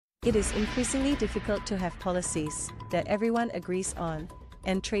It is increasingly difficult to have policies that everyone agrees on,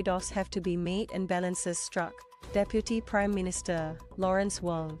 and trade-offs have to be made and balances struck, Deputy Prime Minister Lawrence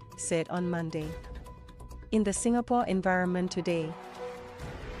Wong said on Monday. In the Singapore environment today,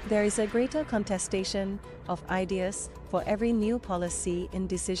 there is a greater contestation of ideas for every new policy and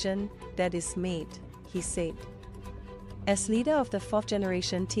decision that is made, he said. As leader of the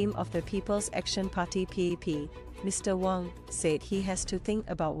fourth-generation team of the People's Action Party (PAP), Mr. Wong said he has to think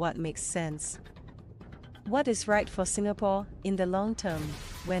about what makes sense. What is right for Singapore in the long term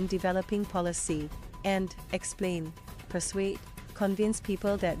when developing policy, and explain, persuade, convince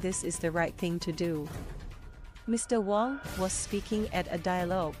people that this is the right thing to do. Mr. Wong was speaking at a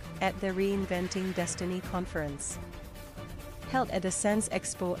dialogue at the Reinventing Destiny conference, held at the Sense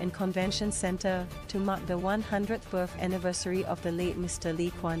Expo and Convention Centre to mark the 100th birth anniversary of the late Mr.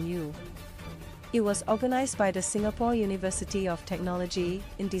 Lee Kuan Yew. It was organized by the Singapore University of Technology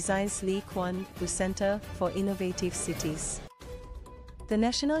in Design's Lee Kuan Yew Centre for Innovative Cities, the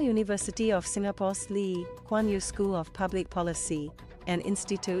National University of Singapore's Lee Kuan Yew School of Public Policy, and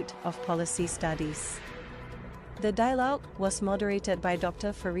Institute of Policy Studies. The dialogue was moderated by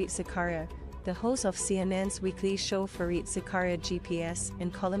Dr. Farid Zakaria, the host of CNN's weekly show Farid Zakaria GPS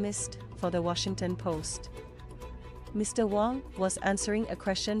and columnist for The Washington Post. Mr. Wong was answering a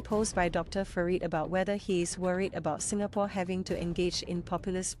question posed by Dr. Farid about whether he is worried about Singapore having to engage in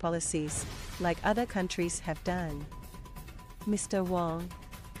populist policies, like other countries have done. Mr. Wong,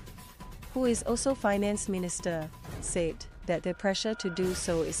 who is also Finance Minister, said that the pressure to do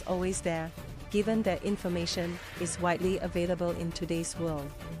so is always there, given that information is widely available in today's world.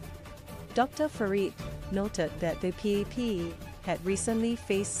 Dr. Farid noted that the PAP had recently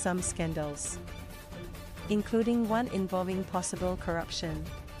faced some scandals, including one involving possible corruption.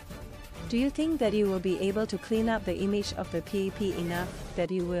 Do you think that you will be able to clean up the image of the PAP enough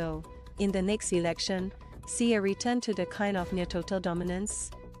that you will, in the next election, see a return to the kind of near-total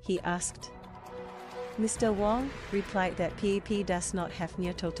dominance? He asked. Mr. Wong replied that PAP does not have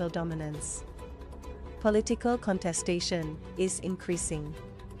near-total dominance. Political contestation is increasing.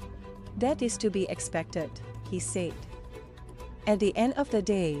 That is to be expected, he said. At the end of the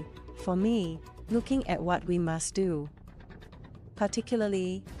day, for me, looking at what we must do,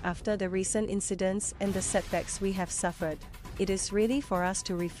 particularly after the recent incidents and the setbacks we have suffered, it is really for us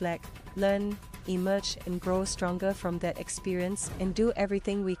to reflect, learn, emerge and grow stronger from that experience and do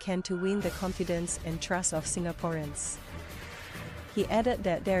everything we can to win the confidence and trust of Singaporeans. He added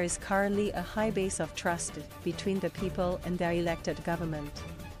that there is currently a high base of trust between the people and their elected government.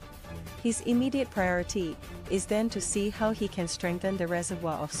 His immediate priority is then to see how he can strengthen the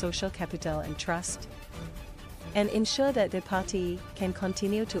reservoir of social capital and trust, and ensure that the party can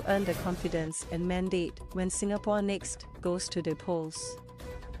continue to earn the confidence and mandate when Singapore next goes to the polls.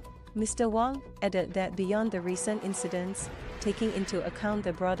 Mr. Wong added that beyond the recent incidents, taking into account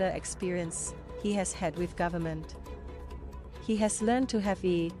the broader experience he has had with government, he has learned to have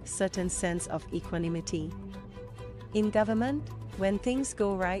a certain sense of equanimity. In government, when things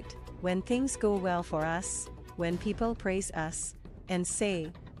go right, when things go well for us, when people praise us, and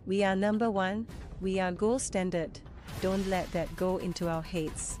say, we are number one, we are gold standard, don't let that go into our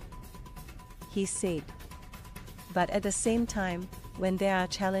heads, he said. But at the same time, when there are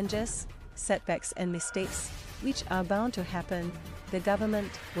challenges, setbacks and mistakes, which are bound to happen, the government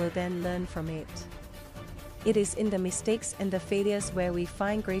will then learn from it. It is in the mistakes and the failures where we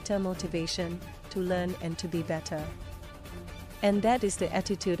find greater motivation to learn and to be better. And that is the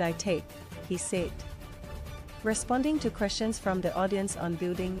attitude I take, he said. Responding to questions from the audience on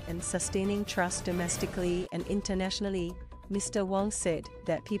building and sustaining trust domestically and internationally, Mr. Wong said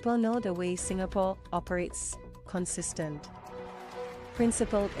that people know the way Singapore operates, consistent,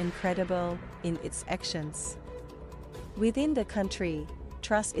 principled and credible in its actions. Within the country,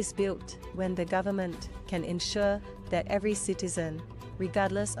 trust is built when the government can ensure that every citizen,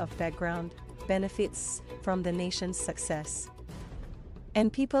 regardless of background, benefits from the nation's success.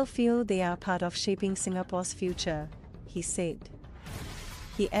 And people feel they are part of shaping Singapore's future, he said.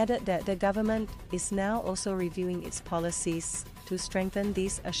 He added that the government is now also reviewing its policies to strengthen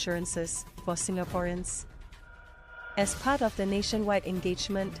these assurances for Singaporeans as part of the nationwide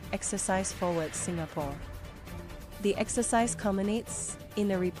engagement exercise Forward Singapore. The exercise culminates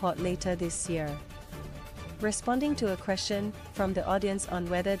in a report later this year. Responding to a question from the audience on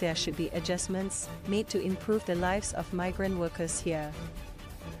whether there should be adjustments made to improve the lives of migrant workers here,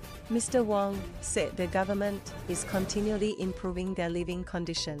 Mr. Wong said the government is continually improving their living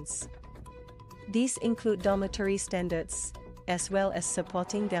conditions. These include dormitory standards, as well as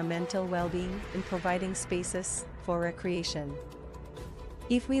supporting their mental well-being and providing spaces for recreation.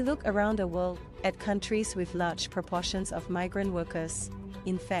 If we look around the world, at countries with large proportions of migrant workers,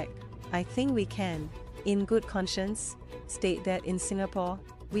 in fact, I think we can, in good conscience, state that in Singapore,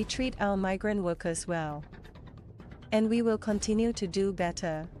 we treat our migrant workers well. And we will continue to do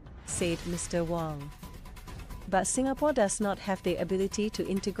better, said Mr. Wong. But Singapore does not have the ability to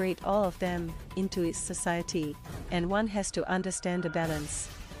integrate all of them into its society, and one has to understand the balance,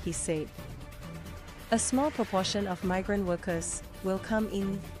 he said. A small proportion of migrant workers will come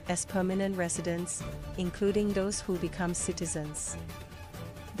in as permanent residents, including those who become citizens.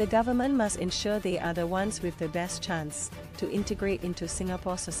 The government must ensure they are the ones with the best chance to integrate into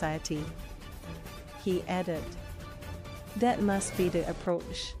Singapore society. He added. That must be the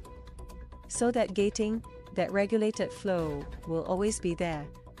approach. So that gating, that regulated flow, will always be there,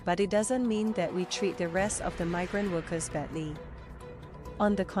 but it doesn't mean that we treat the rest of the migrant workers badly.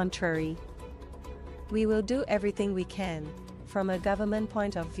 On the contrary, we will do everything we can, from a government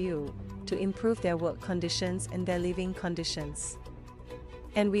point of view, to improve their work conditions and their living conditions.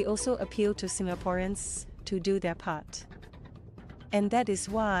 And we also appeal to Singaporeans to do their part. And that is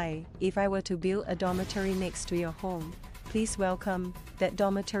why, if I were to build a dormitory next to your home, please welcome that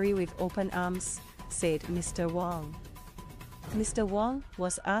dormitory with open arms, said Mr. Wong. Mr. Wong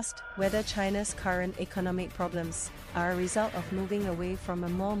was asked whether China's current economic problems are a result of moving away from a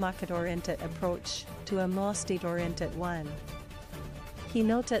more market-oriented approach to a more state-oriented one. He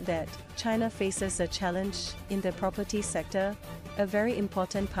noted that China faces a challenge in the property sector, a very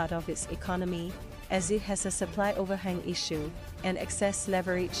important part of its economy, as it has a supply overhang issue and excess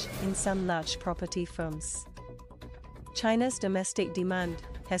leverage in some large property firms. China's domestic demand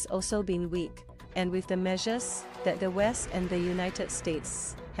has also been weak, and with the measures that the West and the United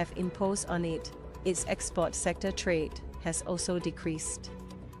States have imposed on it, its export sector trade has also decreased.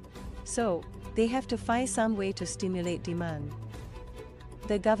 So, they have to find some way to stimulate demand.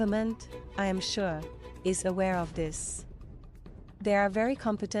 The government, I am sure, is aware of this. There are very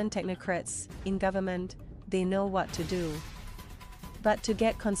competent technocrats in government, they know what to do. But to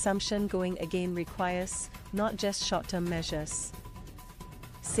get consumption going again requires not just short-term measures,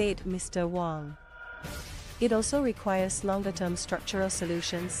 said Mr. Wong. It also requires longer-term structural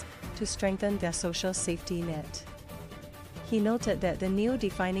solutions to strengthen their social safety net. He noted that the new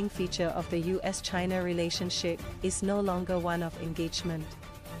defining feature of the US-China relationship is no longer one of engagement,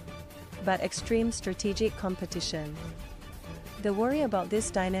 but extreme strategic competition. The worry about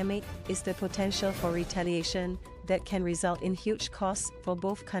this dynamic is the potential for retaliation that can result in huge costs for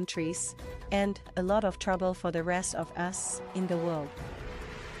both countries, and a lot of trouble for the rest of us in the world,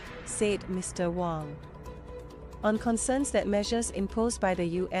 said Mr. Wong. On concerns that measures imposed by the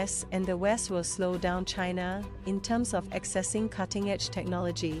US and the West will slow down China in terms of accessing cutting-edge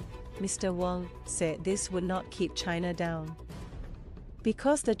technology, Mr. Wong said this would not keep China down.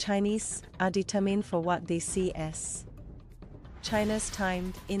 Because the Chinese are determined for what they see as China's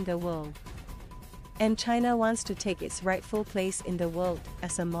time in the world. And China wants to take its rightful place in the world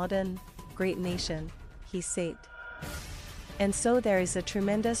as a modern, great nation, he said. And so there is a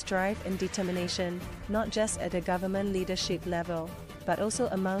tremendous drive and determination, not just at the government leadership level, but also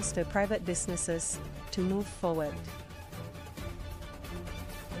amongst the private businesses, to move forward.